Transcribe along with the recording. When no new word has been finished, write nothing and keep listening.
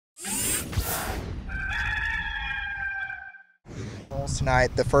goals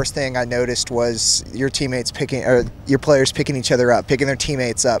tonight, the first thing I noticed was your teammates picking, or your players picking each other up, picking their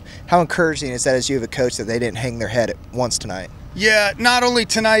teammates up. How encouraging is that as you have a coach that they didn't hang their head at once tonight? Yeah, not only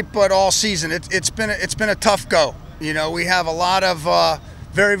tonight but all season. It's been a tough go. You know, we have a lot of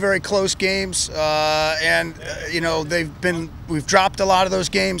very, very close games, and you know, we've dropped a lot of those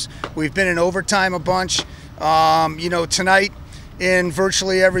games. We've been in overtime a bunch. You know, tonight in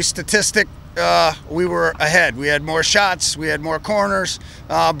virtually every statistic, we were ahead. We had more shots, we had more corners,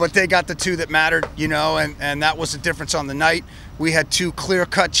 but they got the two that mattered, you know, and that was the difference on the night. We had two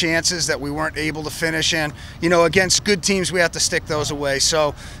clear-cut chances that we weren't able to finish, and, you know, against good teams, we have to stick those away.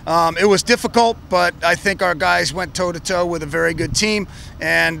 So it was difficult, but I think our guys went toe-to-toe with a very good team,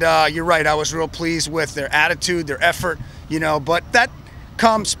 and you're right, I was real pleased with their attitude, their effort, you know, but that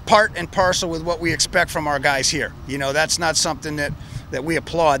comes part and parcel with what we expect from our guys here. You know, that's not something that we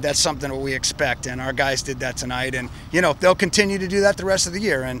applaud. That's something that we expect, and our guys did that tonight, and you know, they'll continue to do that the rest of the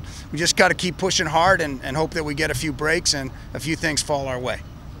year, and we just got to keep pushing hard and hope that we get a few breaks and a few things fall our way.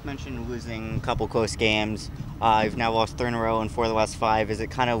 You mentioned losing a couple close games. You've now lost 3 in a row and 4 of the last 5. Is it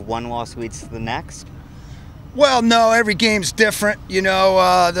kind of one loss leads to the next? Well, no, every game's different. You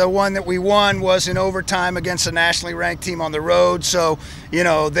know, the one that we won was in overtime against a nationally ranked team on the road. So, you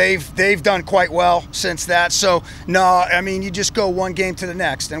know, they've done quite well since that. So, no, I mean, you just go one game to the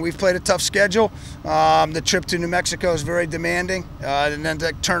next. And we've played a tough schedule. The trip to New Mexico is very demanding. And then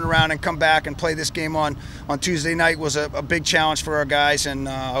to turn around and come back and play this game on Tuesday night was a big challenge for our guys. And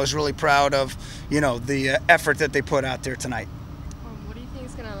I was really proud of, you know, the effort that they put out there tonight. What do you think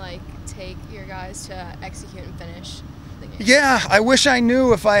is going to, take your guys to execute and finish the game? Yeah, I wish I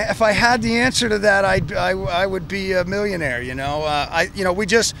knew. If I had the answer to that, I would be a millionaire. You know, we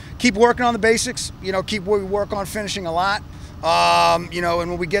just keep working on the basics. You know, we work on finishing a lot. You know, and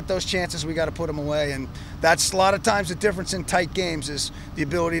when we get those chances, we got to put them away, and that's a lot of times the difference in tight games is the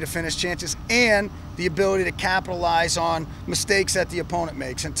ability to finish chances and the ability to capitalize on mistakes that the opponent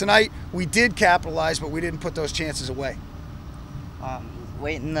makes. And tonight we did capitalize, but we didn't put those chances away.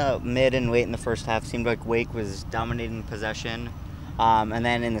 Late in the mid and late in the first half, seemed like Wake was dominating possession, and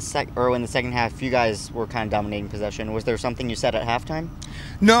then in the second half, you guys were kind of dominating possession. Was there something you said at halftime?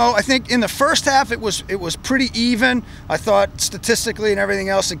 No, I think in the first half it was pretty even. I thought statistically and everything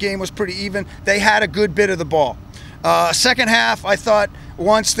else, the game was pretty even. They had a good bit of the ball. Second half, I thought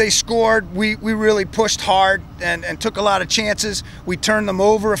once they scored, we really pushed hard and took a lot of chances. We turned them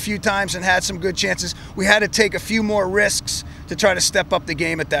over a few times and had some good chances. We had to take a few more risks to try to step up the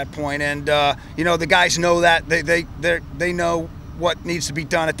game at that point. And you know, the guys know that. They know what needs to be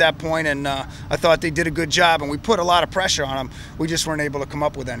done at that point, and I thought they did a good job, and we put a lot of pressure on them. We just weren't able to come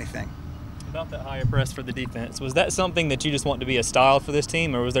up with anything. About that higher press for the defense, was that something that you just want to be a style for this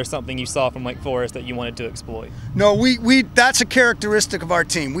team, or was there something you saw from Wake Forest that you wanted to exploit? No, that's a characteristic of our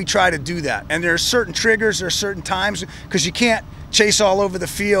team. We try to do that, and there are certain triggers, there are certain times, because you can't chase all over the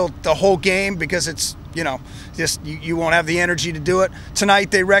field the whole game because it's, you know, just you won't have the energy to do it.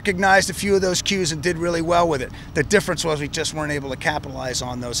 Tonight they recognized a few of those cues and did really well with it. The difference was we just weren't able to capitalize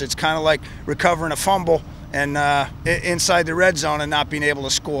on those. It's kind of like recovering a fumble and inside the red zone and not being able to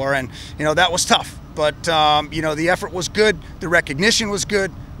score, and you know, that was tough. But you know, the effort was good, the recognition was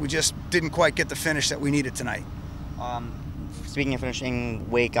good. We just didn't quite get the finish that we needed tonight. Speaking of finishing,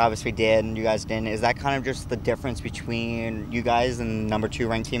 Wake obviously did, and you guys didn't. Is that kind of just the difference between you guys and the #2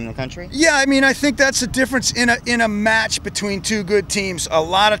 ranked team in the country? Yeah, I mean, I think that's the difference in a match between two good teams. A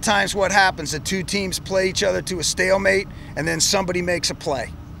lot of times what happens, the two teams play each other to a stalemate, and then somebody makes a play.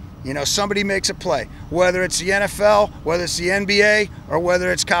 You know, somebody makes a play, whether it's the NFL, whether it's the NBA, or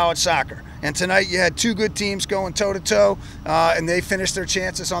whether it's college soccer. And tonight you had two good teams going toe-to-toe, and they finished their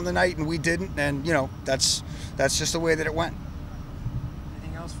chances on the night, and we didn't. And, you know, that's just the way that it went.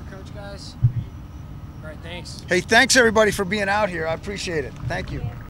 Anything else for Coach, guys? All right, thanks. Hey, thanks, everybody, for being out here. I appreciate it. Thank you.